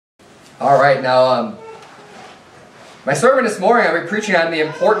All right, now, my sermon this morning, I'll be preaching on the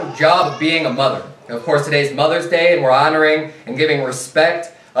important job of being a mother. And of course, today's Mother's Day, and we're honoring and giving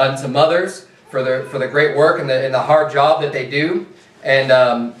respect to mothers for the great work and the hard job that they do.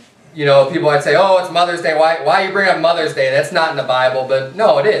 And you know, people might say, "Oh, it's Mother's Day. Why you bring up Mother's Day? That's not in the Bible." But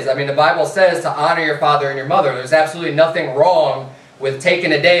no, it is. I mean, the Bible says to honor your father and your mother. There's absolutely nothing wrong with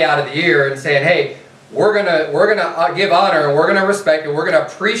taking a day out of the year and saying, "Hey, we're gonna give honor and we're gonna respect and we're gonna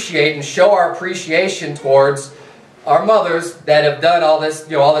appreciate and show our appreciation towards our mothers that have done all this,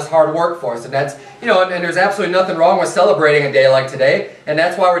 all this hard work for us." And that's, and there's absolutely nothing wrong with celebrating a day like today. And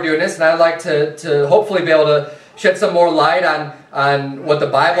that's why we're doing this. And I'd like to hopefully be able to shed some more light on what the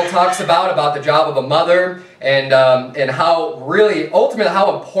Bible talks about the job of a mother, and how really, ultimately,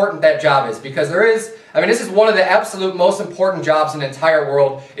 how important that job is. Because there is, this is one of the absolute most important jobs in the entire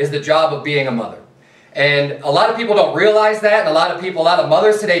world, is the job of being a mother. And a lot of people don't realize that, and a lot of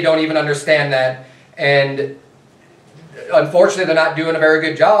mothers today don't even understand that. And unfortunately, they're not doing a very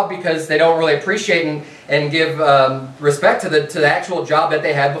good job because they don't really appreciate and give respect to the actual job that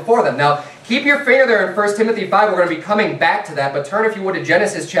they had before them. Now, keep your finger there in 1 Timothy 5. We're going to be coming back to that, but turn, if you would, to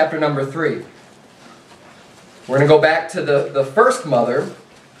Genesis chapter number 3. We're going to go back to the first mother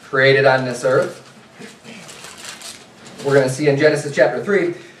created on this earth. We're going to see in Genesis chapter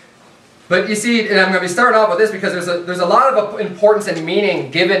 3. But you see, and I'm going to be starting off with this because there's a lot of importance and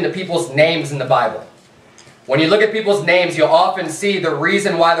meaning given to people's names in the Bible. When you look at people's names, you'll often see the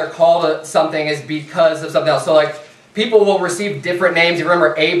reason why they're called something is because of something else. So like, people will receive different names. You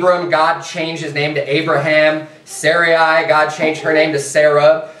remember Abram, God changed his name to Abraham. Sarai, God changed her name to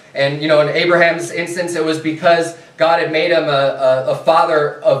Sarah. And in Abraham's instance, it was because God had made him a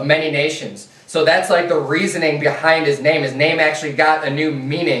father of many nations. So that's like the reasoning behind his name. His name actually got a new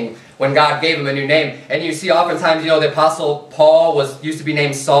meaning when God gave him a new name. And you see oftentimes, the Apostle Paul used to be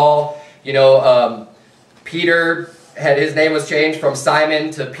named Saul. Peter, his name was changed from Simon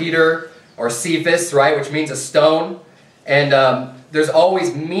to Peter, or Cephas, right, which means a stone. And there's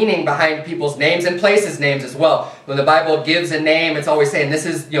always meaning behind people's names and places' names as well. When the Bible gives a name, it's always saying this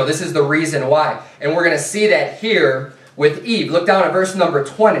is the reason why. And we're going to see that here with Eve. Look down at verse number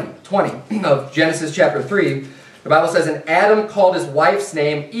 20 of Genesis chapter 3. The Bible says, "And Adam called his wife's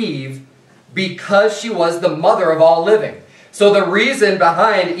name Eve because she was the mother of all living." So the reason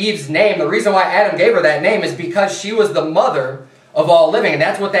behind Eve's name, the reason why Adam gave her that name, is because she was the mother of all living. And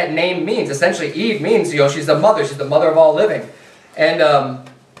that's what that name means. Essentially, Eve means, she's the mother. She's the mother of all living. And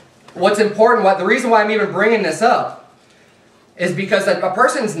what's important, the reason why I'm even bringing this up, is because a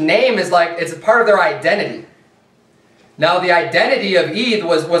person's name is it's a part of their identity. Now, the identity of Eve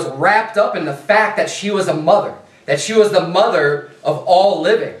was wrapped up in the fact that she was a mother. That she was the mother of all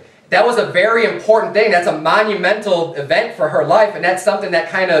living. That was a very important thing. That's a monumental event for her life, and that's something that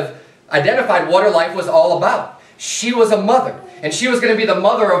kind of identified what her life was all about. She was a mother, and she was going to be the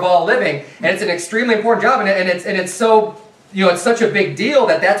mother of all living, and it's an extremely important job, and it's so, it's such a big deal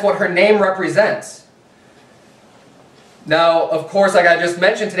that that's what her name represents. Now, of course, like I just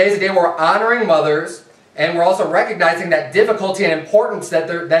mentioned, today's the day we're honoring mothers, and we're also recognizing that difficulty and importance that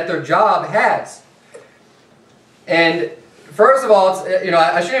their job has. And first of all,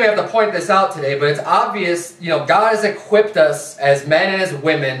 I shouldn't even have to point this out today, but it's obvious, God has equipped us as men and as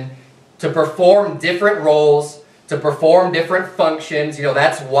women to perform different roles, to perform different functions.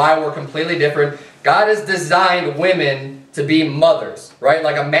 That's why we're completely different. God has designed women to be mothers, right?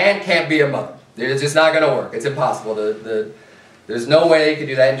 Like a man can't be a mother. It's just not going to work. It's impossible. There's no way you can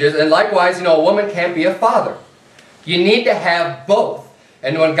do that. And likewise, a woman can't be a father. You need to have both.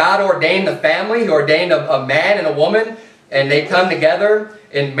 And when God ordained the family, He ordained a man and a woman, and they come together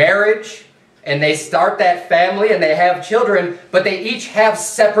in marriage, and they start that family, and they have children, but they each have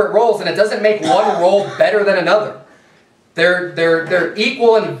separate roles, and it doesn't make one role better than another. They're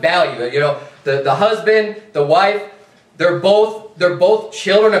equal in value. The husband, the wife, they're both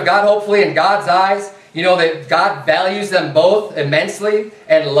children of God, hopefully, in God's eyes. That God values them both immensely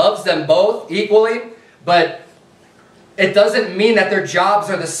and loves them both equally, but it doesn't mean that their jobs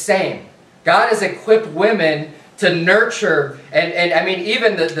are the same. God has equipped women to nurture, and I mean,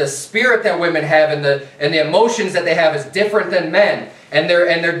 even the spirit that women have and the emotions that they have is different than men. And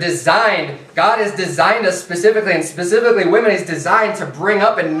they're designed, God has designed us specifically, and specifically women, He's designed to bring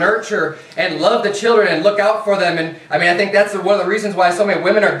up and nurture and love the children and look out for them. And I think that's one of the reasons why so many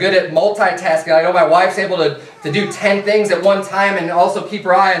women are good at multitasking. I know my wife's able to do 10 things at one time and also keep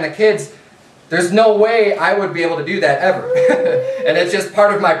her eye on the kids. There's no way I would be able to do that ever. And it's just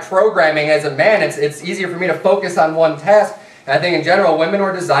part of my programming as a man. It's easier for me to focus on one task. And I think in general, women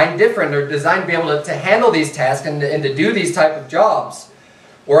were designed different. They're designed to be able to handle these tasks and to do these type of jobs.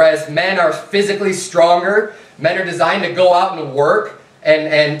 Whereas men are physically stronger. Men are designed to go out and work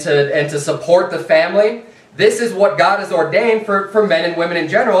and to support the family. This is what God has ordained for men and women in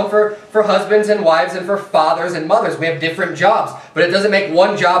general, and for husbands and wives and for fathers and mothers. We have different jobs, but it doesn't make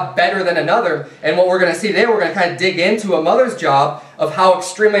one job better than another. And what we're going to see today, we're going to kind of dig into a mother's job of how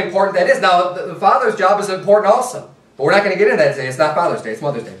extremely important that is. Now, the father's job is important also, but we're not going to get into that today. It's not Father's Day, it's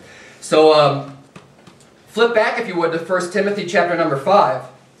Mother's Day. So flip back, if you would, to 1 Timothy chapter number 5,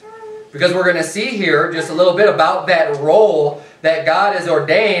 because we're going to see here just a little bit about that role that God has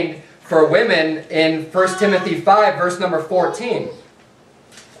ordained for women in 1 Timothy 5, verse number 14.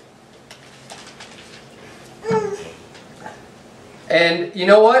 And you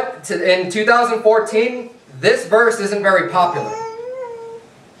know what? In 2014, this verse isn't very popular.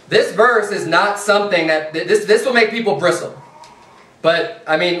 This verse is not something that, this will make people bristle. But,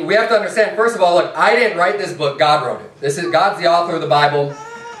 I mean, we have to understand, first of all, look, I didn't write this book, God wrote it. God's the author of the Bible,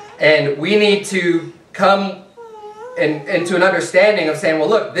 and we need to come into an understanding of saying, well,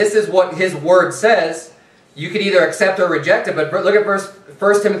 look, this is what His Word says. You could either accept or reject it, but look at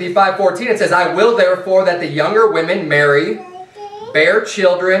 1 Timothy 5:14. It says, I will therefore that the younger women marry, bear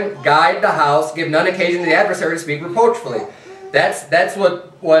children, guide the house, give none occasion to the adversary to speak reproachfully. That's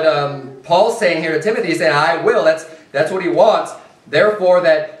what Paul's saying here to Timothy. He's saying, I will. That's what he wants. Therefore,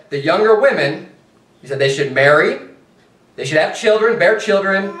 that the younger women, he said they should marry, they should have children, bear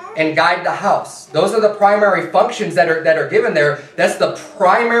children, and guide the house. Those are the primary functions that are given there. That's the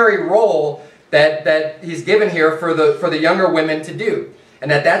primary role that he's given here for the younger women to do. And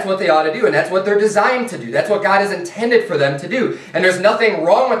that's what they ought to do, and that's what they're designed to do. That's what God has intended for them to do. And there's nothing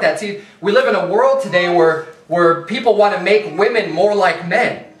wrong with that. See, we live in a world today where people want to make women more like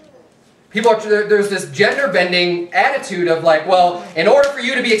men. There's this gender-bending attitude of like, well, in order for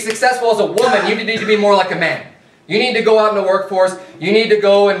you to be successful as a woman, you need to be more like a man. You need to go out in the workforce. You need to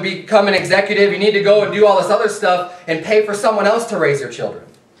go and become an executive. You need to go and do all this other stuff and pay for someone else to raise your children.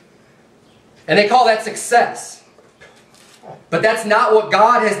 And they call that success. But that's not what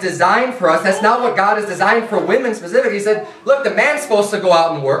God has designed for us. That's not what God has designed for women specifically. He said, look, the man's supposed to go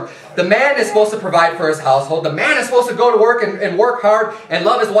out and work. The man is supposed to provide for his household. The man is supposed to go to work and work hard and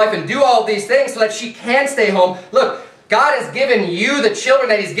love his wife and do all of these things so that she can stay home. Look, God has given you the children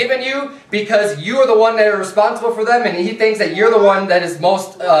that He's given you because you are the one that are responsible for them, and He thinks that you're the one that is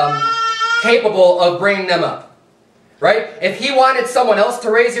most capable of bringing them up. Right? If He wanted someone else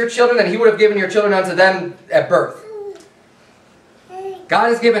to raise your children, then He would have given your children unto them at birth. God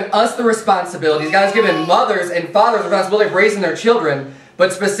has given us the responsibilities. God has given mothers and fathers the responsibility of raising their children,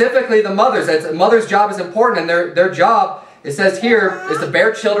 but specifically the mothers. A mother's job is important, and their job, it says here, is to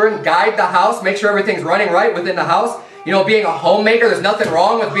bear children, guide the house, make sure everything's running right within the house. You know, being a homemaker, there's nothing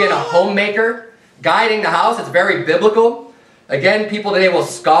wrong with being a homemaker. Guiding the house, it's very biblical. Again, people today will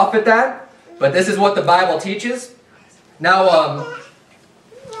scoff at that, but this is what the Bible teaches. Now,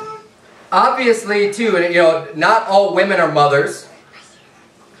 obviously, too, and you know, not all women are mothers,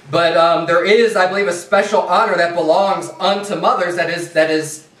 but there is, I believe, a special honor that belongs unto mothers that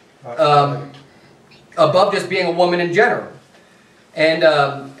is above just being a woman in general.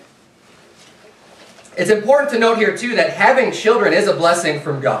 And it's important to note here, too, that having children is a blessing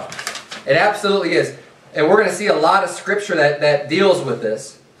from God. It absolutely is. And we're going to see a lot of scripture that deals with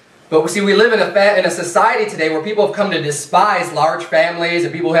this. But see, we live in a society today where people have come to despise large families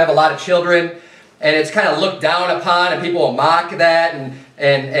and people who have a lot of children. And it's kind of looked down upon, and people will mock that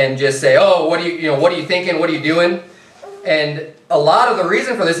and just say, oh, what are you thinking? What are you doing? And a lot of the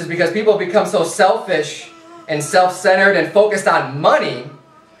reason for this is because people have become so selfish and self-centered and focused on money,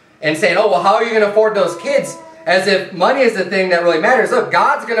 and saying, oh, well, how are you going to afford those kids? As if money is the thing that really matters. Look,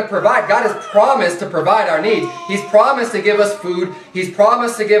 God's going to provide. God has promised to provide our needs. He's promised to give us food. He's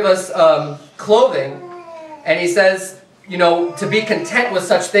promised to give us clothing. And He says, you know, to be content with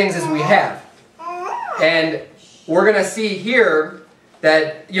such things as we have. And we're going to see here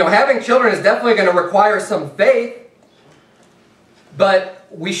that, you know, having children is definitely going to require some faith. But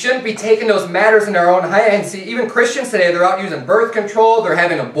we shouldn't be taking those matters in our own hands. See, even Christians today, they're out using birth control. They're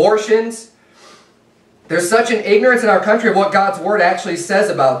having abortions. There's such an ignorance in our country of what God's Word actually says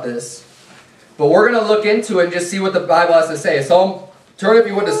about this. But we're going to look into it and just see what the Bible has to say. Turn, if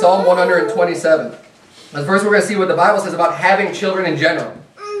you would, to Psalm 127. And first we're going to see what the Bible says about having children in general.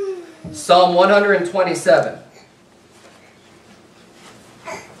 Psalm 127.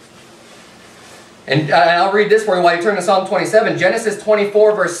 And I'll read this for you while you turn to Psalm 27. Genesis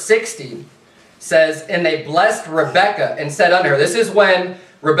 24, verse 60 says, and they blessed Rebekah and said unto her. This is when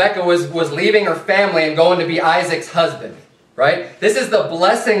Rebekah was leaving her family and going to be Isaac's husband. Right? This is the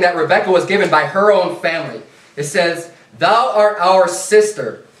blessing that Rebekah was given by her own family. It says, Thou art our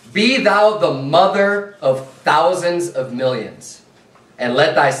sister. Be thou the mother of thousands of millions, and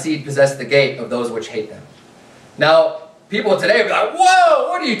let thy seed possess the gate of those which hate them. Now, people today will be like, whoa,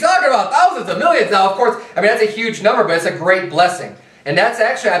 what are you talking about? Thousands of millions. Now, of course, I mean, that's a huge number, but it's a great blessing. And that's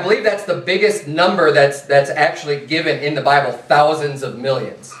actually, I believe that's the biggest number that's actually given in the Bible, thousands of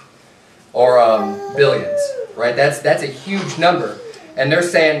millions. Or billions, right? That's a huge number. And they're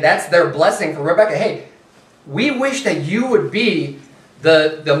saying that's their blessing for Rebecca. Hey, we wish that you would be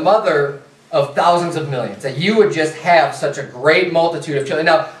the mother of thousands of millions, that you would just have such a great multitude of children.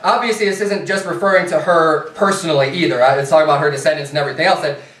 Now, obviously, this isn't just referring to her personally either. It's talking about her descendants and everything else,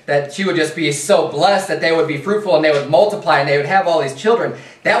 that she would just be so blessed that they would be fruitful and they would multiply and they would have all these children.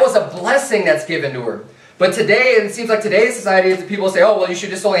 That was a blessing that's given to her. But today, and it seems like today's society, people say, oh, well, you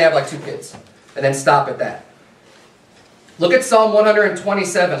should just only have like 2 kids, and then stop at that. Look at Psalm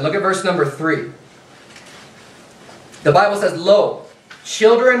 127. Look at verse number 3. The Bible says, lo,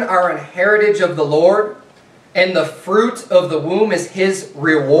 children are an heritage of the Lord, and the fruit of the womb is his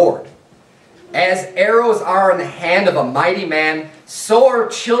reward. As arrows are in the hand of a mighty man, so are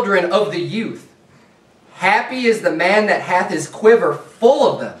children of the youth. Happy is the man that hath his quiver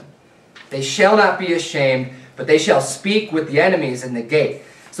full of them. They shall not be ashamed, but they shall speak with the enemies in the gate.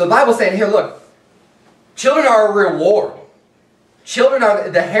 So the Bible's saying here, look, children are a reward. Children are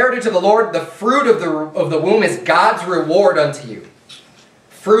the heritage of the Lord. The fruit of the womb is God's reward unto you.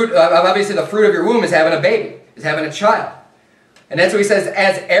 Fruit, obviously the fruit of your womb is having a baby, is having a child. And that's what he says,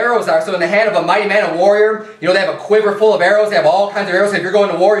 as arrows are. So in the hand of a mighty man, a warrior, you know, they have a quiver full of arrows. They have all kinds of arrows. If you're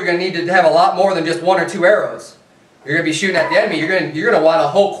going to war, you're going to need to have a lot more than just 1 or 2 arrows. You're going to be shooting at the enemy. You're going to want a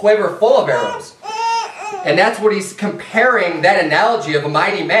whole quiver full of arrows. And that's what he's comparing, that analogy of a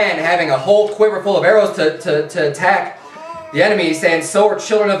mighty man having a whole quiver full of arrows to attack the enemy. He's saying, so are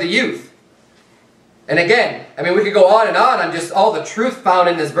children of the youth. And again, I mean, we could go on just all the truth found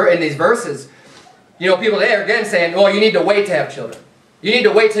in these verses. You know, people today are again saying, well, you need to wait to have children. You need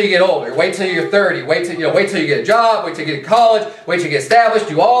to wait till you get older. Wait till you're 30. Wait till you get a job. Wait till you get to college. Wait till you get established.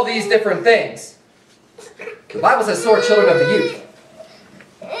 Do all these different things. The Bible says, so are children of the youth.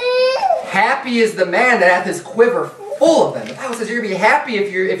 Happy is the man that hath his quiver full of them. The Bible says you're going to be happy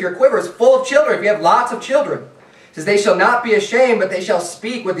if your quiver is full of children, if you have lots of children. It says, they shall not be ashamed, but they shall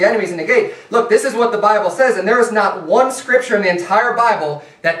speak with the enemies in the gate. Look, this is what the Bible says, and there is not one scripture in the entire Bible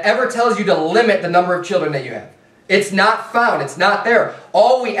that ever tells you to limit the number of children that you have. It's not found. It's not there.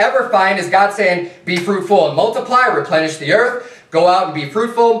 All we ever find is God saying, be fruitful and multiply, replenish the earth, go out and be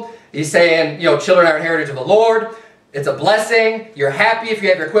fruitful. He's saying, you know, children are a heritage of the Lord. It's a blessing. You're happy if you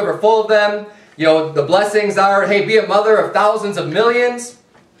have your quiver full of them. You know, the blessings are, hey, be a mother of thousands of millions.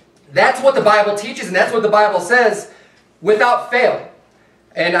 That's what the Bible teaches, and that's what the Bible says without fail.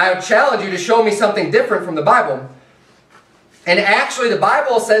 And I would challenge you to show me something different from the Bible. And actually, the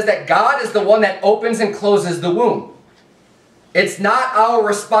Bible says that God is the one that opens and closes the womb. It's not our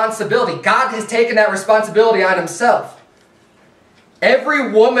responsibility. God has taken that responsibility on himself. Every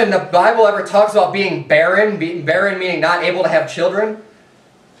woman the Bible ever talks about being barren meaning not able to have children,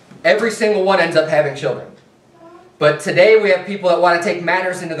 every single one ends up having children. But today we have people that want to take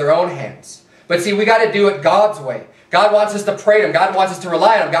matters into their own hands. But see, we got to do it God's way. God wants us to pray to him. God wants us to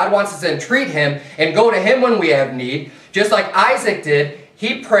rely on him. God wants us to entreat him and go to him when we have need. Just like Isaac did,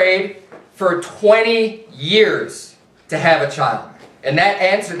 he prayed for 20 years to have a child. And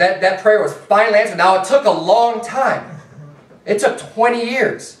that prayer was finally answered. Now, it took a long time. It took 20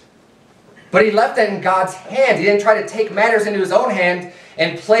 years. But he left that in God's hand. He didn't try to take matters into his own hand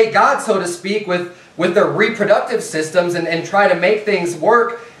and play God, so to speak, with their reproductive systems and try to make things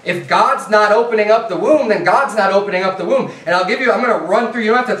work. If God's not opening up the womb, then God's not opening up the womb. And I'm going to run through,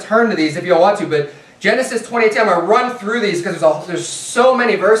 you don't have to turn to these if you don't want to, but Genesis 28:10, I'm going to run through these because there's so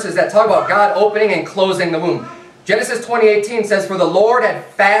many verses that talk about God opening and closing the womb. Genesis 20:18 says, for the Lord had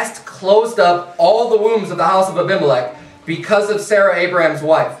fast closed up all the wombs of the house of Abimelech because of Sarah, Abraham's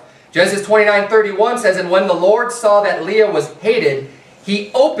wife. Genesis 29:31 says, and when the Lord saw that Leah was hated,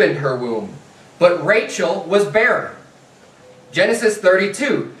 he opened her womb, but Rachel was barren. Genesis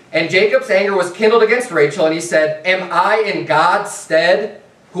 32, and Jacob's anger was kindled against Rachel, and he said, am I in God's stead,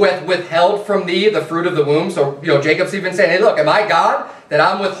 who hath withheld from thee the fruit of the womb? So, you know, Jacob's even saying, hey, look, am I God that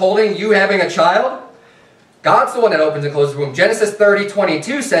I'm withholding you having a child? God's the one that opens and closes the womb. Genesis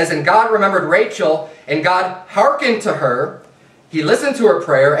 30:22 says, and God remembered Rachel, and God hearkened to her. He listened to her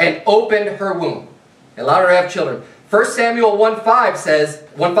prayer and opened her womb and allowed her to have children. 1 Samuel 1:5 says,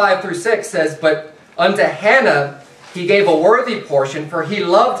 1:5 through 6 says, but unto Hannah he gave a worthy portion, for he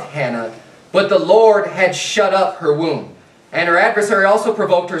loved Hannah, but the Lord had shut up her womb. And her adversary also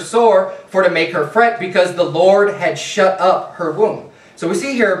provoked her sore for to make her fret, because the Lord had shut up her womb. So we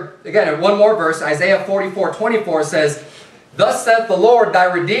see here, again, in one more verse, Isaiah 44:24 says, Thus saith the Lord thy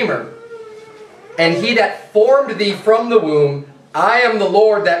Redeemer, and he that formed thee from the womb, I am the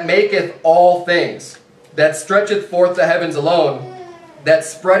Lord that maketh all things, that stretcheth forth the heavens alone, that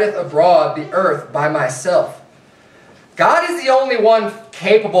spreadeth abroad the earth by myself. God is the only one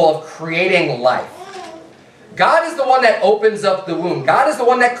capable of creating life. God is the one that opens up the womb. God is the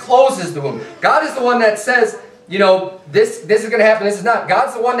one that closes the womb. God is the one that says, you know, this is going to happen, this is not.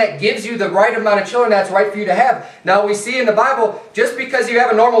 God's the one that gives you the right amount of children that's right for you to have. Now we see in the Bible, just because you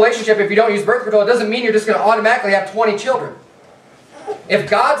have a normal relationship, if you don't use birth control, it doesn't mean you're just going to automatically have 20 children. If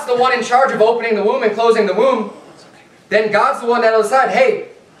God's the one in charge of opening the womb and closing the womb, then God's the one that will decide, hey,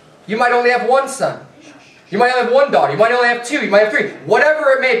 you might only have one son. You might only have one daughter. You might only have two. You might have three.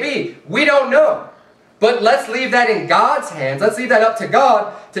 Whatever it may be, we don't know. But let's leave that in God's hands. Let's leave that up to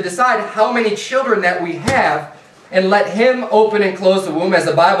God to decide how many children that we have, and let Him open and close the womb, as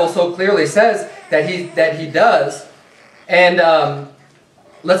the Bible so clearly says that He does. And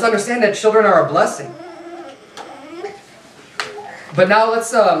let's understand that children are a blessing. But now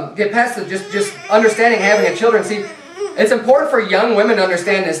let's get past it, just understanding having a children. See, it's important for young women to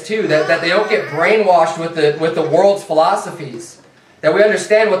understand this too, that they don't get brainwashed with the world's philosophies. That we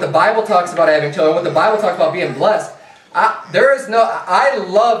understand what the Bible talks about having children, what the Bible talks about being blessed. I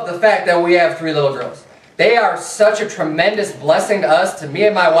love the fact that we have 3 little girls. They are such a tremendous blessing to us, to me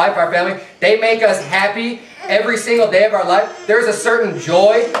and my wife, our family. They make us happy every single day of our life. There's a certain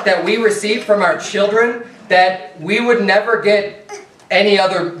joy that we receive from our children that we would never get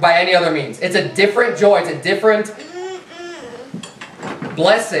by any other means. It's a different joy. It's a different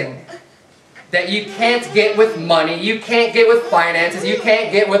blessing that you can't get with money, you can't get with finances, you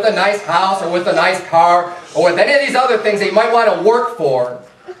can't get with a nice house or with a nice car or with any of these other things that you might want to work for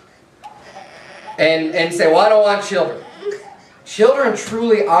and say, well, I don't want children. Children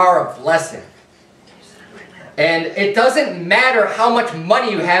truly are a blessing. And it doesn't matter how much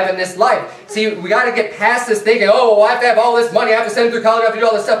money you have in this life. See, we got to get past this thinking, oh, well, I have to have all this money, I have to send them through college, I have to do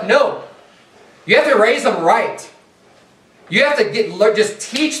all this stuff. No. You have to raise them right. You have to just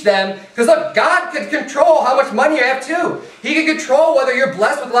teach them, because look, God can control how much money you have too. He can control whether you're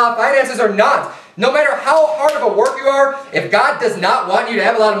blessed with a lot of finances or not. No matter how hard of a work you are, if God does not want you to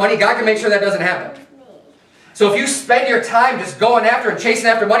have a lot of money, God can make sure that doesn't happen. So if you spend your time just going after and chasing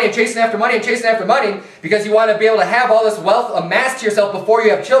after money and chasing after money and chasing after money because you want to be able to have all this wealth amassed to yourself before you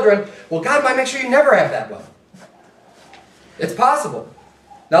have children, well, God might make sure you never have that wealth. It's possible.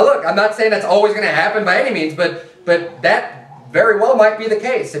 Now look, I'm not saying that's always going to happen by any means, but that very well might be the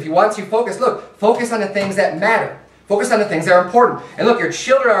case. If you want to focus, look, focus on the things that matter. Focus on the things that are important. And look, your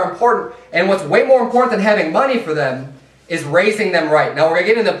children are important, and what's way more important than having money for them is raising them right. Now we're going to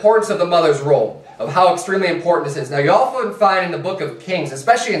get into the importance of the mother's role, of how extremely important this is. Now you often find in the book of Kings,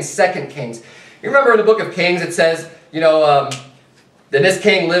 especially in 2 Kings, you remember in the book of Kings it says, you know, then this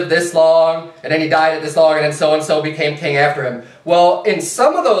king lived this long, and then he died at this long, and then so-and-so became king after him. Well, in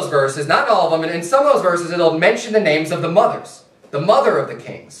some of those verses, not all of them, and in some of those verses it'll mention the names of the mothers, the mother of the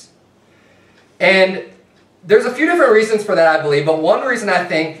kings. And there's a few different reasons for that, I believe, but one reason I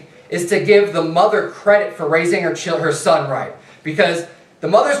think is to give the mother credit for raising her son right. Because the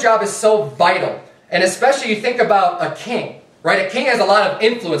mother's job is so vital. And especially you think about a king, right? A king has a lot of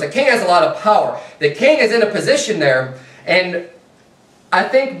influence. A king has a lot of power. The king is in a position there, and I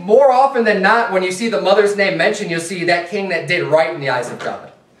think more often than not, when you see the mother's name mentioned, you'll see that king that did right in the eyes of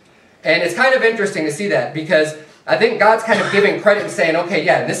God. And it's kind of interesting to see that, because I think God's kind of giving credit and saying, okay,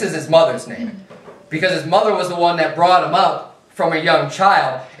 yeah, this is his mother's name. Because his mother was the one that brought him up from a young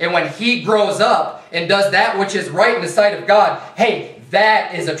child. And when he grows up and does that which is right in the sight of God, hey,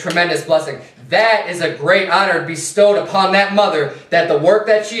 that is a tremendous blessing. That is a great honor bestowed upon that mother, that the work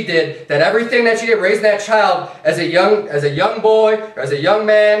that she did, that everything that she did raising that child as a young boy, or as a young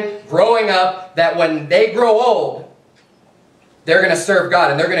man, growing up, that when they grow old, they're going to serve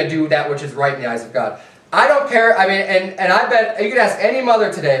God and they're going to do that which is right in the eyes of God. I don't care, I mean, and I bet you could ask any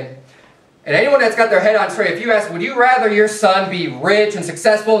mother today, and anyone that's got their head on straight, if you ask, would you rather your son be rich and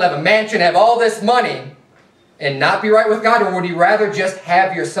successful and have a mansion, have all this money, and not be right with God, or would you rather just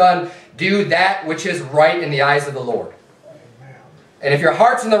have your son do that which is right in the eyes of the Lord? And if your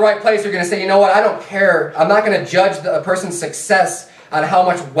heart's in the right place, you're going to say, you know what, I don't care. I'm not going to judge a person's success on how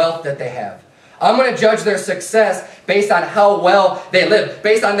much wealth that they have. I'm going to judge their success based on how well they live,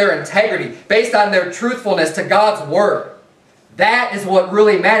 based on their integrity, based on their truthfulness to God's Word. That is what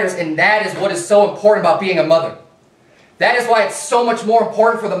really matters, and that is what is so important about being a mother. That is why it's so much more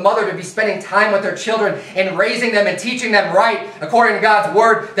important for the mother to be spending time with their children and raising them and teaching them right according to God's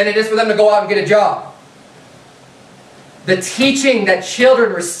Word than it is for them to go out and get a job. The teaching that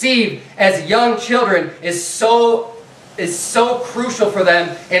children receive as young children is so crucial for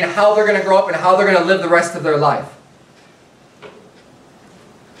them in how they're going to grow up and how they're going to live the rest of their life.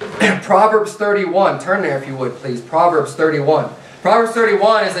 Proverbs 31. Turn there if you would, please. Proverbs 31. Proverbs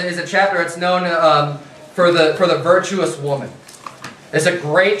 31 is a chapter that's known for the virtuous woman. It's a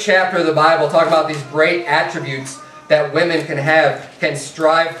great chapter of the Bible talking about these great attributes that women can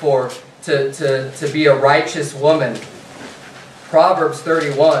strive for to be a righteous woman. Proverbs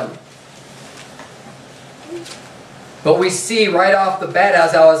 31. But we see right off the bat,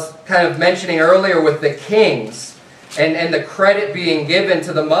 as I was kind of mentioning earlier with the kings, and the credit being given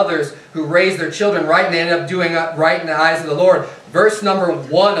to the mothers who raise their children right and they end up doing right in the eyes of the Lord. Verse number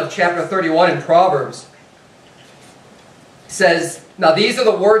 1 of chapter 31 in Proverbs says, now these are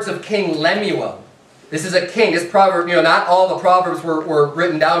the words of King Lemuel. This is a king. This proverb, not all the Proverbs were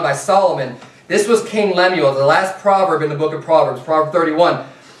written down by Solomon. This was King Lemuel, the last proverb in the book of Proverbs, Proverb 31.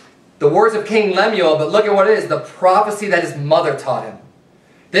 The words of King Lemuel, but look at what it is, the prophecy that his mother taught him.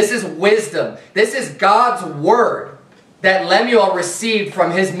 This is wisdom. This is God's word that Lemuel received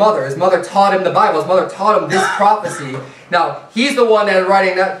from his mother. His mother taught him the Bible. His mother taught him this prophecy. Now, he's the one that is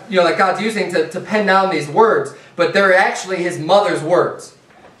writing that, that God's using to pen down these words, but they're actually his mother's words.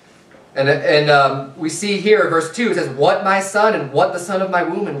 And we see here, verse 2, it says, what my son, and what the son of my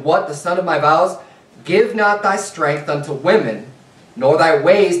womb, and what the son of my vows, give not thy strength unto women, nor thy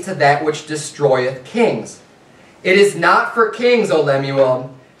ways to that which destroyeth kings. It is not for kings, O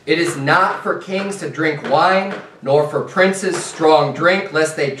Lemuel, it is not for kings to drink wine, nor for princes strong drink,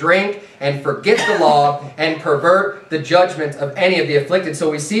 lest they drink and forget the law and pervert the judgment of any of the afflicted. So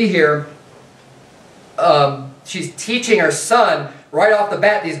we see here, she's teaching her son right off the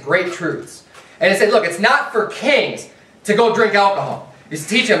bat these great truths. And it said, look, it's not for kings to go drink alcohol. He's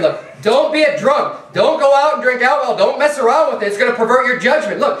teaching them, look, don't be a drunk. Don't go out and drink alcohol. Don't mess around with it. It's going to pervert your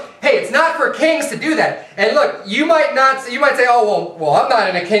judgment. Look, hey, it's not for kings to do that. And look, you might say, oh, well, I'm not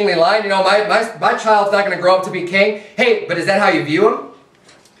in a kingly line. My child's not going to grow up to be king. Hey, but is that how you view him?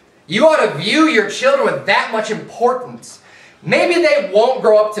 You ought to view your children with that much importance. Maybe they won't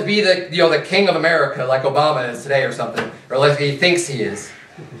grow up to be the king of America like Obama is today or something, or like he thinks he is.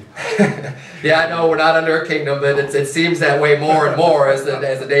 Yeah, I know we're not under a kingdom, but it seems that way more and more as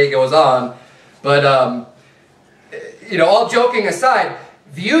the day goes on. But, all joking aside,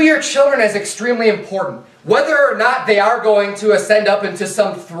 view your children as extremely important. Whether or not they are going to ascend up into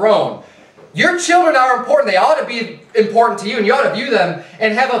some throne. Your children are important. They ought to be important to you, and you ought to view them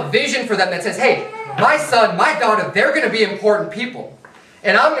and have a vision for them that says, hey, my son, my daughter, they're going to be important people.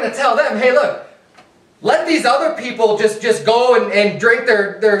 And I'm going to tell them, hey, look, let these other people just go and drink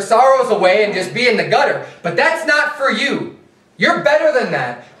their sorrows away and just be in the gutter. But that's not for you. You're better than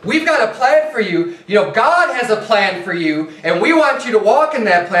that. We've got a plan for you. God has a plan for you, and we want you to walk in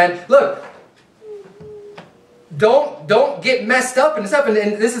that plan. Look, don't get messed up and stuff. And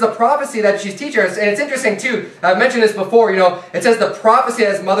this is a prophecy that she's teaching us. And it's interesting, too. I've mentioned this before. It says the prophecy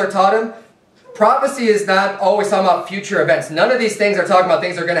that his mother taught him. Prophecy is not always talking about future events. None of these things are talking about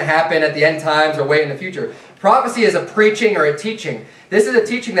things that are going to happen at the end times or way in the future. Prophecy is a preaching or a teaching. This is a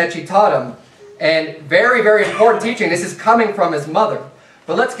teaching that she taught him. And very, very important teaching. This is coming from his mother.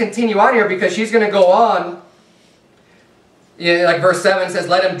 But let's continue on here because she's going to go on. Like verse 7 says,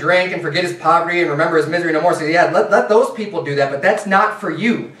 let him drink and forget his poverty and remember his misery no more. So yeah, let those people do that, but that's not for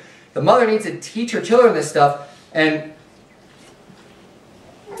you. The mother needs to teach her children this stuff. And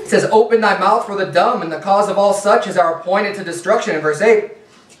it says, open thy mouth for the dumb, and the cause of all such as are appointed to destruction. In verse 8.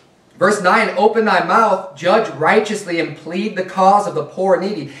 Verse 9, open thy mouth, judge righteously, and plead the cause of the poor and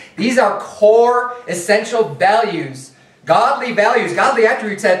needy. These are core, essential values, godly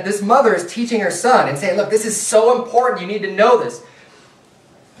attributes that this mother is teaching her son and saying, look, this is so important, you need to know this.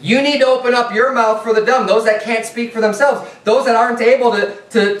 You need to open up your mouth for the dumb, those that can't speak for themselves, those that aren't able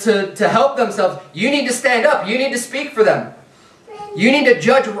to help themselves. You need to stand up, you need to speak for them. You need to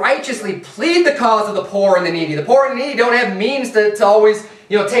judge righteously, plead the cause of the poor and the needy. The poor and the needy don't have means to always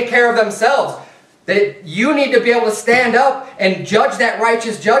take care of themselves. You need to be able to stand up and judge that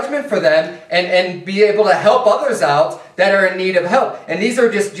righteous judgment for them and be able to help others out that are in need of help. And these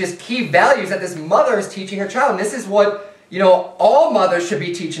are just key values that this mother is teaching her child. And this is what, all mothers should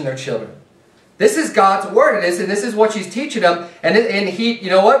be teaching their children. This is God's word, and this is what she's teaching them. And he, you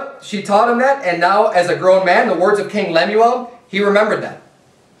know what? She taught him that, and now as a grown man, the words of King Lemuel, he remembered that.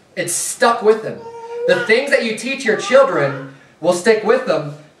 It stuck with him. The things that you teach your children will stick with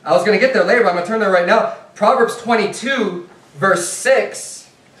them. I was going to get there later, but I'm going to turn there right now. Proverbs 22, verse 6,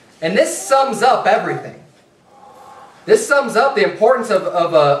 and this sums up everything. This sums up the importance of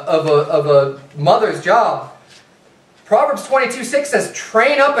a mother's job. Proverbs 22, 6 says,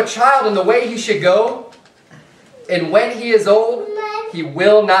 train up a child in the way he should go, and when he is old, he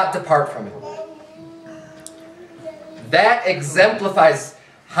will not depart from it. That exemplifies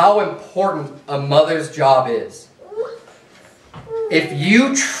how important a mother's job is. If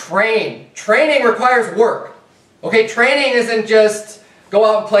you training requires work. Okay, training isn't just go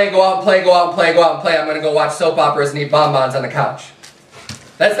out and play, go out and play, go out and play, go out and play. I'm going to go watch soap operas and eat bonbons on the couch.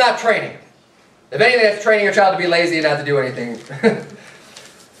 That's not training. If anything, that's training your child to be lazy and not to do anything.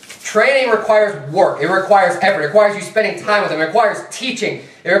 Training requires work. It requires effort. It requires you spending time with them. It requires teaching.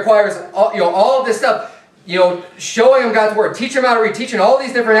 It requires all of this stuff. Showing them God's Word. Teach them how to read. Teaching all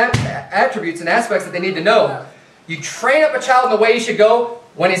these different attributes and aspects that they need to know. You train up a child in the way he should go.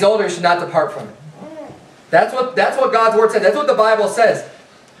 When he's older, he should not depart from it. That's what God's Word says. That's what the Bible says.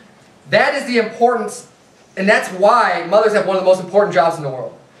 That is the importance, and that's why mothers have one of the most important jobs in the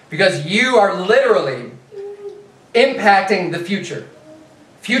world. Because you are literally impacting the future.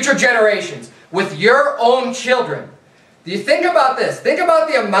 Future generations. With your own children. Do you think about this? Think about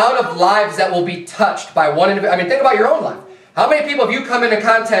the amount of lives that will be touched by one individual. I mean, think about your own life. How many people have you come into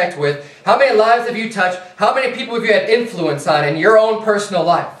contact with? How many lives have you touched? How many people have you had influence on in your own personal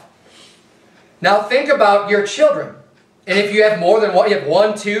life? Now think about your children. And if you have more than one, you have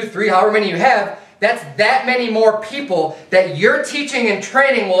 1, 2, 3, however many you have, that's that many more people that your teaching and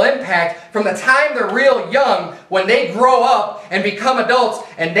training will impact from the time they're real young, when they grow up and become adults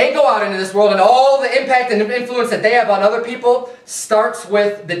and they go out into this world, and all the impact and influence that they have on other people starts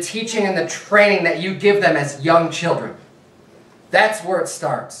with the teaching and the training that you give them as young children. That's where it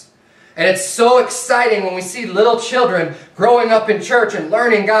starts. And it's so exciting when we see little children growing up in church and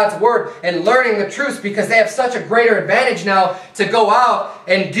learning God's Word and learning the truths, because they have such a greater advantage now to go out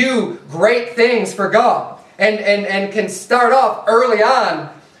and do great things for God. And can start off early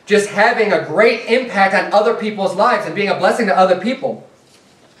on just having a great impact on other people's lives and being a blessing to other people.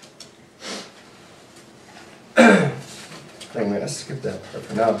 I'm going to skip that part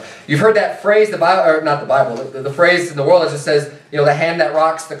for now. You've heard that phrase, the Bible, or not the Bible, the phrase in the world that just says, the hand that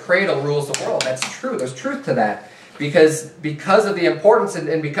rocks the cradle rules the world. That's true. There's truth to that. Because of the importance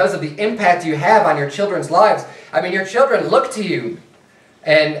and because of the impact you have on your children's lives. I mean, your children look to you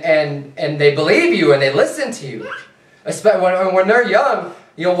and they believe you and they listen to you. Especially when they're young,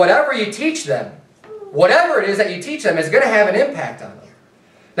 whatever you teach them, whatever it is that you teach them is going to have an impact on them.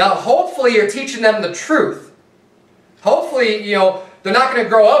 Now, hopefully you're teaching them the truth. Hopefully, they're not going to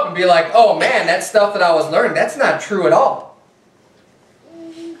grow up and be like, oh man, that stuff that I was learning, that's not true at all.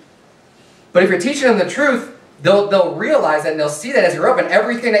 But if you're teaching them the truth, they'll realize that and they'll see that as you grow up, and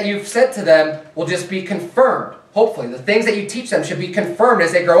everything that you've said to them will just be confirmed. Hopefully, the things that you teach them should be confirmed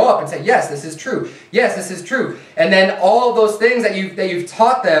as they grow up and say, yes, this is true. Yes, this is true. And then all of those things that you've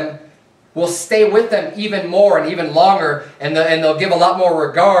taught them will stay with them even more and even longer, and they'll give a lot more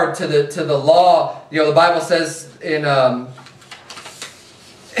regard to the law. The Bible says in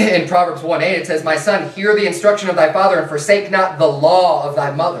Proverbs 1:8, it says, "My son, hear the instruction of thy father, and forsake not the law of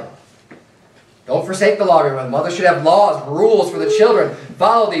thy mother." Don't forsake the law of your mother. Mother should have laws, rules for the children.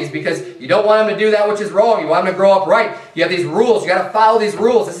 Follow these, because you don't want them to do that which is wrong. You want them to grow up right. You have these rules. You got to follow these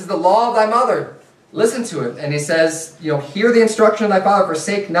rules. This is the law of thy mother. Listen to it. And he says, hear the instruction of thy father,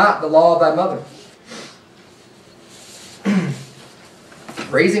 forsake not the law of thy mother.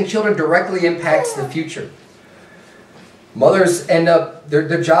 Raising children directly impacts the future. Mothers end up,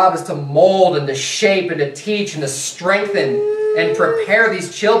 their job is to mold and to shape and to teach and to strengthen and prepare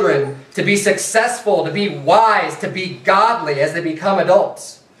these children to be successful, to be wise, to be godly as they become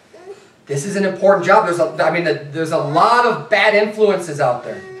adults. This is an important job. There's a lot of bad influences out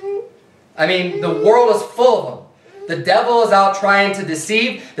there. I mean, the world is full of them. The devil is out trying to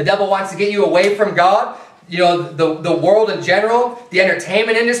deceive. The devil wants to get you away from God. The world in general, the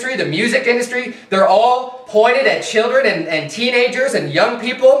entertainment industry, the music industry, they're all pointed at children and teenagers and young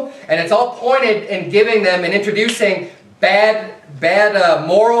people. And it's all pointed in giving them and introducing bad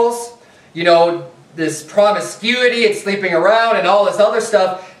morals. This promiscuity and sleeping around and all this other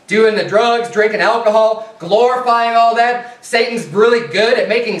stuff. Doing the drugs, drinking alcohol, glorifying all that. Satan's really good at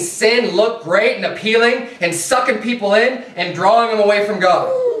making sin look great and appealing and sucking people in and drawing them away from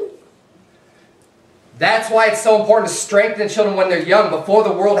God. That's why it's so important to strengthen children when they're young, before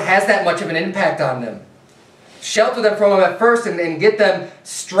the world has that much of an impact on them. Shelter them from them at first and get them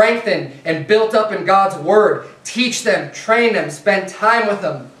strengthened and built up in God's Word. Teach them, train them, spend time with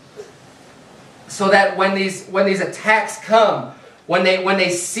them. So that when these attacks come, when they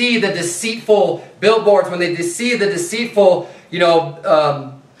see the deceitful billboards, when they see the deceitful,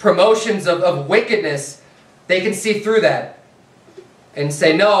 promotions of wickedness, they can see through that and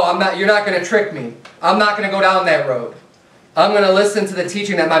say, no, I'm not. You're not going to trick me. I'm not going to go down that road. I'm going to listen to the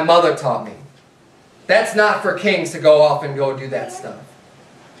teaching that my mother taught me. That's not for kings to go off and go do that stuff.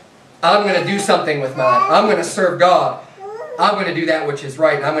 I'm going to do something with my life. I'm going to serve God. I'm going to do that which is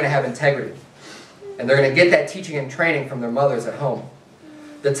right, and I'm going to have integrity. And they're going to get that teaching and training from their mothers at home.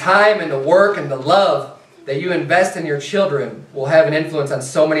 The time and the work and the love that you invest in your children will have an influence on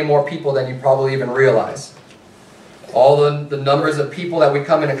so many more people than you probably even realize. All the numbers of people that we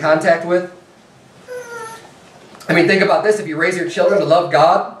come into contact with. I mean, think about this. If you raise your children to love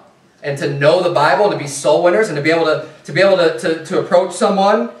God and to know the Bible and to be soul winners and to be able to approach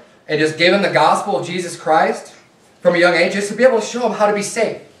someone and just give them the gospel of Jesus Christ from a young age, just to be able to show them how to be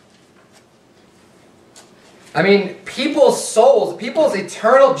saved. I mean, people's souls, people's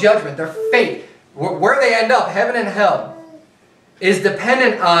eternal judgment, their fate, where they end up, heaven and hell, is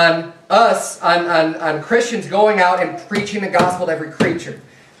dependent on us, on Christians going out and preaching the gospel to every creature.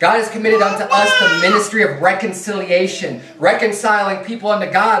 God has committed unto us the ministry of reconciliation, reconciling people unto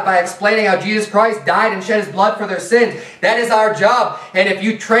God by explaining how Jesus Christ died and shed His blood for their sins. That is our job. And if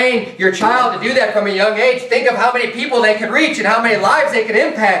you train your child to do that from a young age, think of how many people they could reach and how many lives they could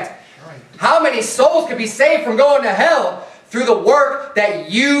impact. How many souls could be saved from going to hell through the work that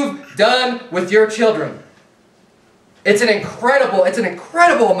you've done with your children. It's an incredible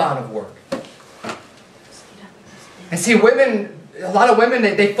amount of work. And see, women, a lot of women,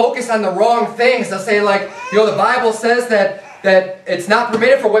 they focus on the wrong things. They'll say, like, the Bible says that it's not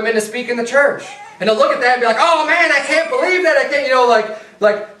permitted for women to speak in the church. And they'll look at that and be like, oh man, I can't believe that. I can't,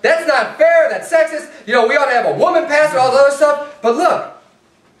 like that's not fair, that's sexist. We ought to have a woman pastor, all this other stuff. But look,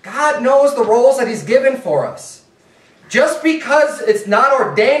 God knows the roles that He's given for us. Just because it's not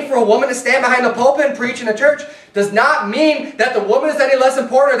ordained for a woman to stand behind the pulpit and preach in a church does not mean that the woman is any less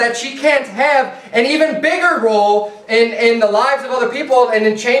important or that she can't have an even bigger role in the lives of other people and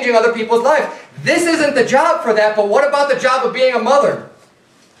in changing other people's lives. This isn't the job for that, but what about the job of being a mother?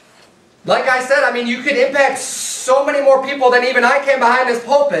 Like I said, I mean, you could impact so many more people than even I can behind this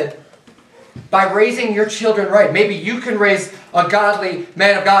pulpit by raising your children right. Maybe you can raise a godly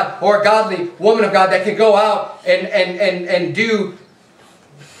man of God or a godly woman of God that can go out and do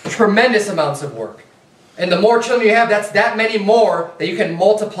tremendous amounts of work. And the more children you have, that's that many more that you can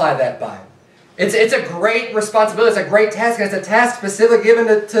multiply that by. It's a great responsibility. It's a great task, and it's a task specifically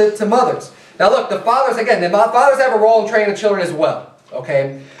given to mothers. Now look, the fathers, again, the fathers have a role in training the children as well.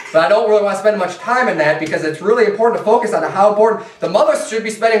 Okay? But I don't really want to spend much time in that because it's really important to focus on how important the mothers should be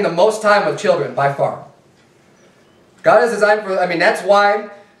spending the most time with children by far. God is designed for, that's why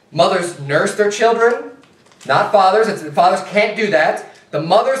mothers nurse their children, not fathers. Fathers can't do that. The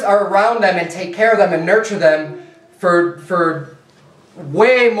mothers are around them and take care of them and nurture them for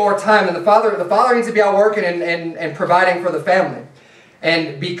way more time than the father. The father needs to be out working and providing for the family.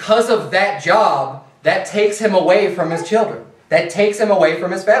 And because of that job, that takes him away from his children. That takes him away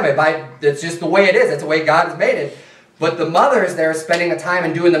from his family. It's just the way it is. That's the way God has made it. But the mother is there spending the time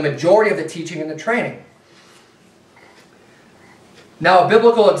and doing the majority of the teaching and the training. Now, a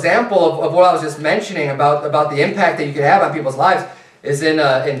biblical example of what I was just mentioning about the impact that you can have on people's lives is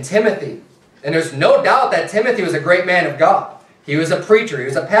in Timothy. And there's no doubt that Timothy was a great man of God. He was a preacher. He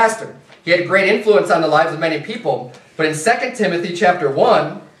was a pastor. He had great influence on the lives of many people. But in 2 Timothy chapter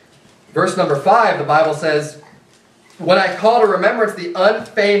 1, verse number 5, the Bible says, when I call to remembrance the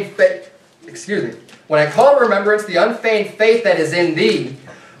unfeigned faith, when I call to remembrance the unfeigned faith that is in thee,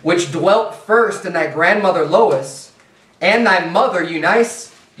 which dwelt first in thy grandmother Lois, and thy mother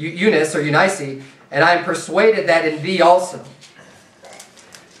Eunice, and I am persuaded that in thee also.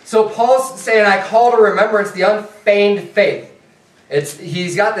 So Paul's saying, I call to remembrance the unfeigned faith.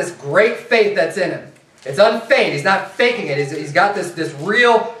 He's got this great faith that's in him. It's unfeigned. He's not faking it. He's got this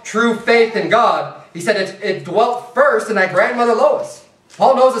real, true faith in God. He said it dwelt first in thy grandmother Lois.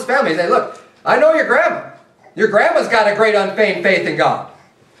 Paul knows his family. He said, look, I know your grandma. Your grandma's got a great unfeigned faith in God.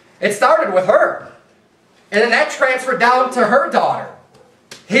 It started with her. And then that transferred down to her daughter,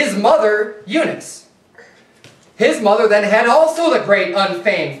 his mother, Eunice. His mother then had also the great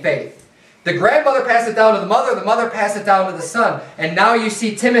unfeigned faith. The grandmother passed it down to the mother passed it down to the son. And now you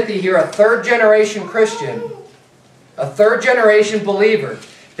see Timothy here, a third-generation Christian, a third-generation believer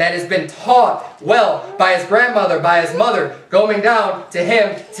that has been taught well by his grandmother, by his mother, going down to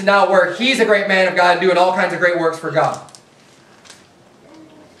him to now where he's a great man of God and doing all kinds of great works for God.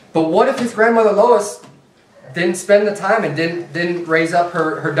 But what if his grandmother Lois didn't spend the time and didn't raise up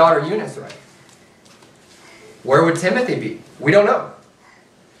her daughter Eunice right? Where would Timothy be? We don't know.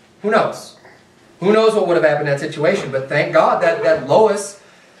 Who knows? Who knows what would have happened in that situation? But thank God that Lois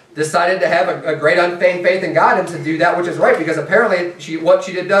decided to have a great unfeigned faith in God and to do that which is right, because apparently what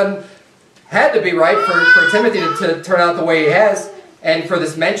she had done had to be right for Timothy to turn out the way he has, and for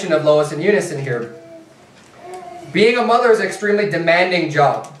this mention of Lois and Eunice in here. Being a mother is an extremely demanding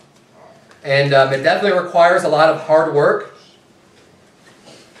job, and it definitely requires a lot of hard work.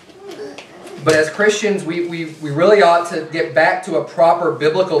 But as Christians, we really ought to get back to a proper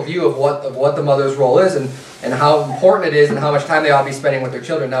biblical view of what the mother's role is, and how important it is, and how much time they ought to be spending with their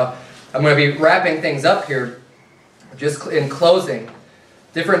children. Now, I'm going to be wrapping things up here, just in closing.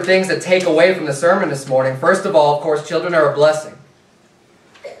 Different things to take away from the sermon this morning. First of all, of course, children are a blessing.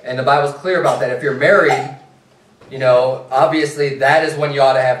 And the Bible's clear about that. If you're married, you know, obviously that is when you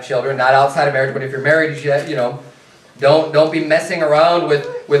ought to have children, not outside of marriage. But if you're married, you should, you know, don't be messing around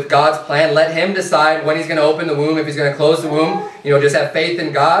with God's plan. Let Him decide when He's going to open the womb, if He's going to close the womb. You know, just have faith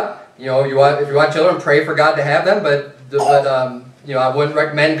in God. You know, if you want children, pray for God to have them. But you know, I wouldn't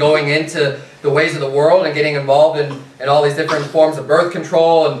recommend going into the ways of the world and getting involved in all these different forms of birth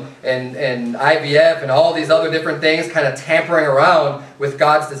control and IVF and all these other different things, kind of tampering around with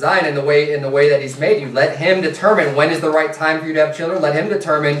God's design in the way that He's made you. Let Him determine when is the right time for you to have children. Let Him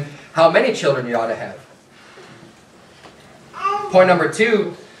determine how many children you ought to have. Point number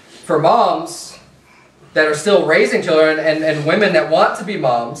 2, for moms that are still raising children and women that want to be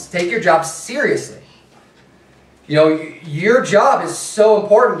moms, take your job seriously. You know, your job is so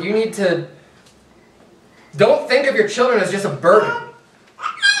important. You need to... Don't think of your children as just a burden.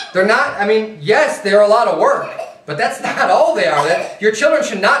 They're not, I mean, yes, they're a lot of work, but that's not all they are. Your children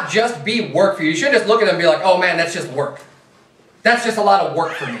should not just be work for you. You shouldn't just look at them and be like, oh man, that's just work. That's just a lot of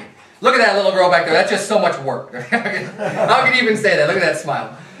work for me. Look at that little girl back there. That's just so much work. How can you even say that? Look at that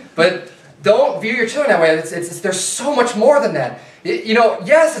smile. But don't view your children that way. There's so much more than that. You know,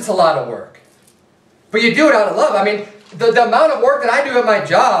 yes, it's a lot of work, but you do it out of love. I mean, the amount of work that I do at my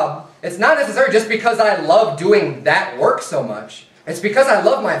job, it's not necessarily just because I love doing that work so much. It's because I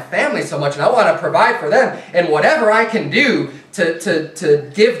love my family so much and I want to provide for them. And whatever I can do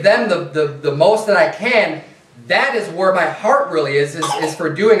to give them the most that I can, that is where my heart really is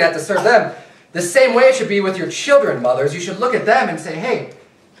for doing that to serve them. The same way it should be with your children, mothers. You should look at them and say, hey,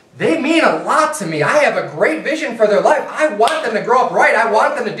 they mean a lot to me. I have a great vision for their life. I want them to grow up right. I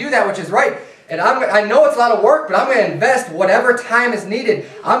want them to do that which is right. And I know it's a lot of work, but I'm going to invest whatever time is needed.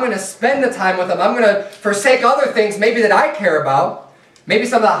 I'm going to spend the time with them. I'm going to forsake other things maybe that I care about. Maybe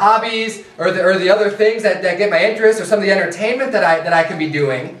some of the hobbies or the other things that get my interest, or some of the entertainment that I can be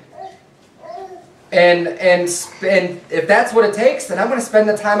doing. And if that's what it takes, then I'm going to spend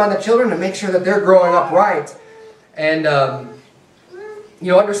the time on the children to make sure that they're growing up right. And you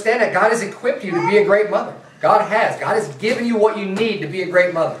know, understand that God has equipped you to be a great mother. God has given you what you need to be a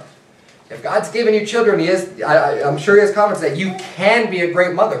great mother. If God's given you children, I'm sure He has confidence that you can be a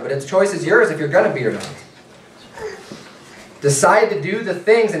great mother, but the choice is yours if you're going to be or not. Decide to do the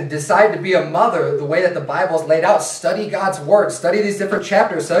things and decide to be a mother the way that the Bible is laid out. Study God's Word. Study these different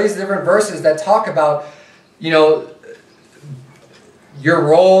chapters. Study these different verses that talk about, you know, your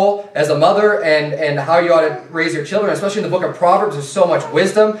role as a mother and how you ought to raise your children. Especially in the book of Proverbs, there's so much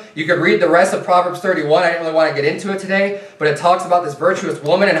wisdom. You could read the rest of Proverbs 31. I didn't really want to get into it today, but it talks about this virtuous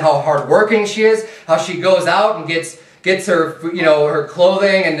woman and how hardworking she is, how she goes out and gets her, you know, her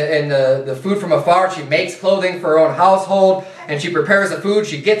clothing and the food from afar. She makes clothing for her own household, and she prepares the food.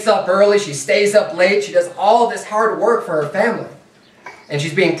 She gets up early. She stays up late. She does all this hard work for her family. And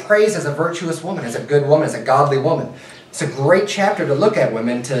she's being praised as a virtuous woman, as a good woman, as a godly woman. It's a great chapter to look at,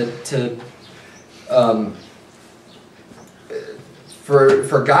 women,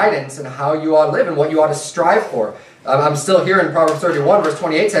 for guidance and how you ought to live and what you ought to strive for. I'm still here in Proverbs 31, verse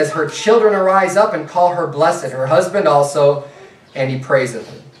 28 says, her children arise up and call her blessed, her husband also, and he praiseth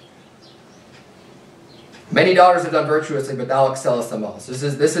her. Many daughters have done virtuously, but thou excellest them all. So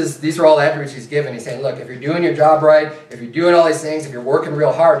these are all the attributes he's given. He's saying, look, if you're doing your job right, if you're doing all these things, if you're working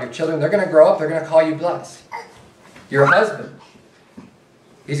real hard, your children, they're going to grow up, they're going to call you blessed. Your husband,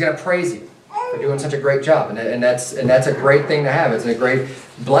 he's going to praise you for doing such a great job. And that's a great thing to have. It's a great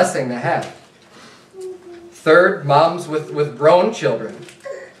blessing to have. Third, moms with grown children.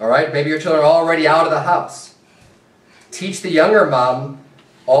 All right, maybe your children are already out of the house. Teach the younger mom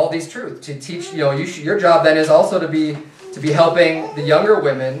all these truths. To teach, you know, your job then is also to be helping the younger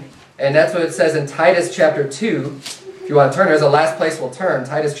women, and that's what it says in Titus chapter 2. If you want to turn, there's the last place we'll turn.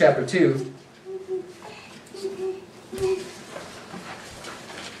 Titus chapter 2.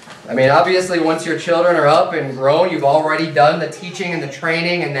 I mean, obviously, once your children are up and grown, you've already done the teaching and the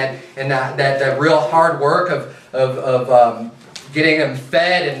training and that real hard work of getting them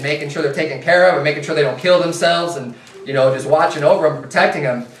fed and making sure they're taken care of and making sure they don't kill themselves and, you know, just watching over them, protecting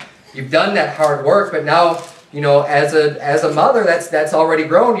them. You've done that hard work, but now, you know, as a mother, that's already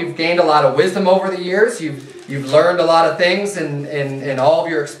grown. You've gained a lot of wisdom over the years. You've learned a lot of things in all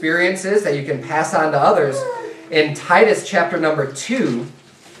of your experiences that you can pass on to others. In Titus chapter number 2,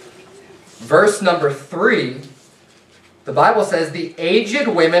 verse number 3, the Bible says, "The aged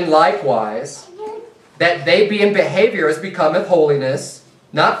women likewise, that they be in behavior as becometh holiness,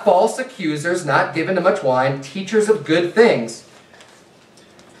 not false accusers, not given to much wine, teachers of good things,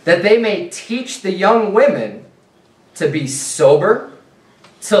 that they may teach the young women to be sober,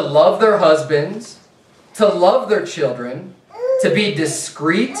 to love their husbands, to love their children, to be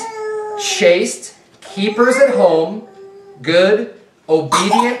discreet, chaste, keepers at home, good,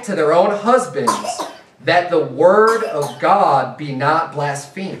 obedient to their own husbands, that the word of God be not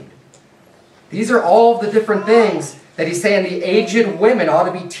blasphemed." These are all the different things that he's saying the aged women ought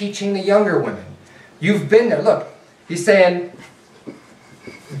to be teaching the younger women. You've been there. Look, he's saying,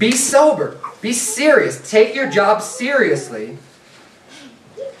 be sober, be serious, take your job seriously,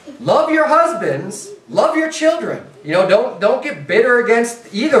 love your husbands, love your children. You know, don't get bitter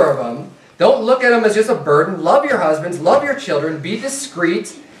against either of them. Don't look at them as just a burden. Love your husbands, love your children, be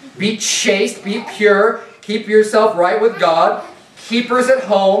discreet, be chaste, be pure, keep yourself right with God, keepers at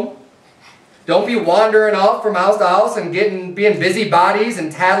home. Don't be wandering off from house to house and being busybodies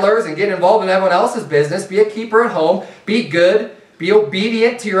and tattlers and getting involved in everyone else's business. Be a keeper at home, be good, be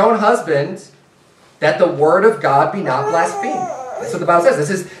obedient to your own husband, that the word of God be not blasphemed. That's what the Bible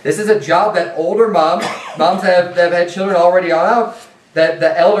says. This is a job that older moms that have had children already on out, that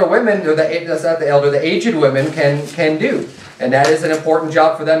the elder women, or the aged women can do. And that is an important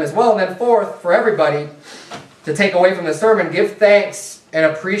job for them as well. And then fourth, for everybody, to take away from the sermon, give thanks and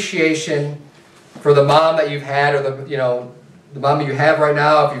appreciation for the mom that you've had, or the mom that you have right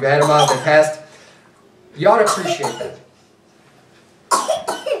now. If you've had a mom that passed, you ought to appreciate that.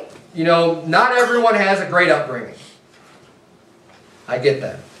 You know, not everyone has a great upbringing. I get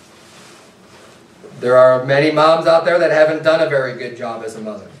that. There are many moms out there that haven't done a very good job as a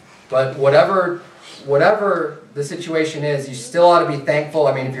mother. But whatever the situation is, you still ought to be thankful.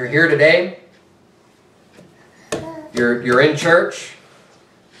 I mean, if you're here today, you're in church,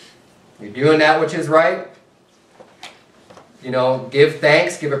 you're doing that which is right, you know, give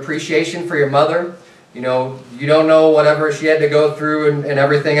thanks, give appreciation for your mother. You know, you don't know whatever she had to go through and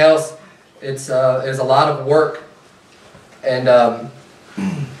everything else. It's a lot of work. And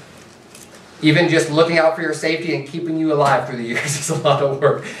even just looking out for your safety and keeping you alive through the years is a lot of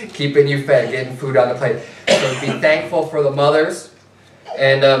work. Keeping you fed, getting food on the plate. So be thankful for the mothers.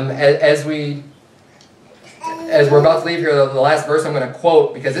 And as we're about to leave here, the last verse I'm going to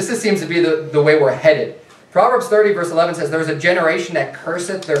quote, because this seems to be the way we're headed. Proverbs 30 verse 11 says, "There is a generation that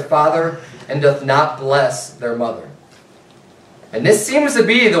curseth their father and doth not bless their mother." And this seems to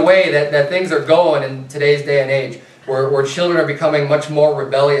be the way that things are going in today's day and age, where children are becoming much more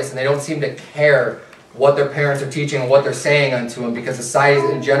rebellious and they don't seem to care what their parents are teaching and what they're saying unto them, because society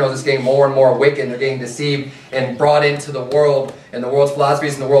in general is just getting more and more wicked, and they're getting deceived and brought into the world and the world's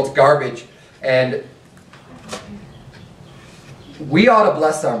philosophies and the world's garbage. And we ought to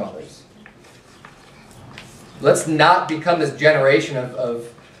bless our mothers. Let's not become this generation of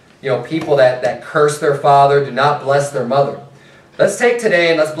people that curse their father, do not bless their mother. Let's take today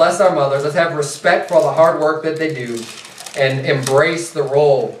and let's bless our mothers. Let's have respect for all the hard work that they do and embrace the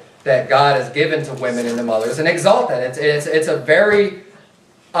role that God has given to women and the mothers and exalt that. It's a very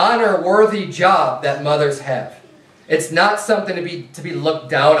honor-worthy job that mothers have. It's not something to be looked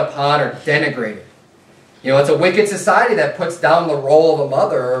down upon or denigrated. You know, it's a wicked society that puts down the role of a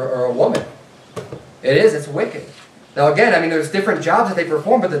mother or a woman. It is. It's wicked. Now again, I mean, there's different jobs that they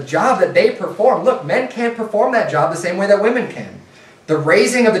perform, but the job that they perform, look, men can't perform that job the same way that women can. The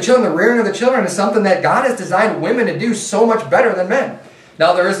raising of the children, the rearing of the children is something that God has designed women to do so much better than men.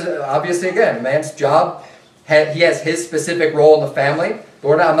 Now there is, obviously again, a man's job, he has his specific role in the family.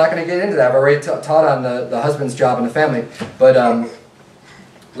 But I'm not going to get into that. I've already taught on the husband's job in the family. But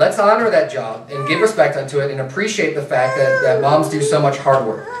let's honor that job and give respect unto it and appreciate the fact that moms do so much hard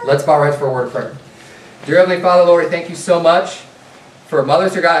work. Let's bow our heads for a word of prayer. Dear Heavenly Father, Lord, thank you so much for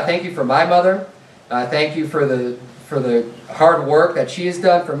mothers, dear God. Thank you for my mother. Thank you for the hard work that she has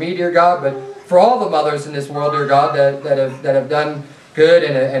done for me, dear God, but for all the mothers in this world, dear God, that have done good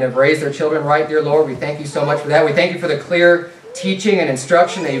and have raised their children right, dear Lord. We thank you so much for that. We thank you for the clear teaching and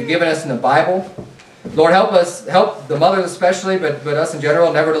instruction that you've given us in the Bible. Lord, help the mothers especially, but us in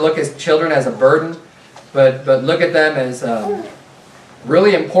general, never to look at children as a burden, but look at them as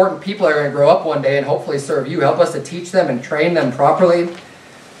really important people that are going to grow up one day and hopefully serve you. Help us to teach them and train them properly.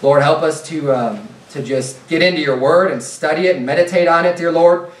 Lord, help us to just get into your word and study it and meditate on it, dear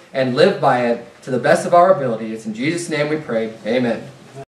Lord, and live by it to the best of our ability. It's in Jesus' name we pray. Amen.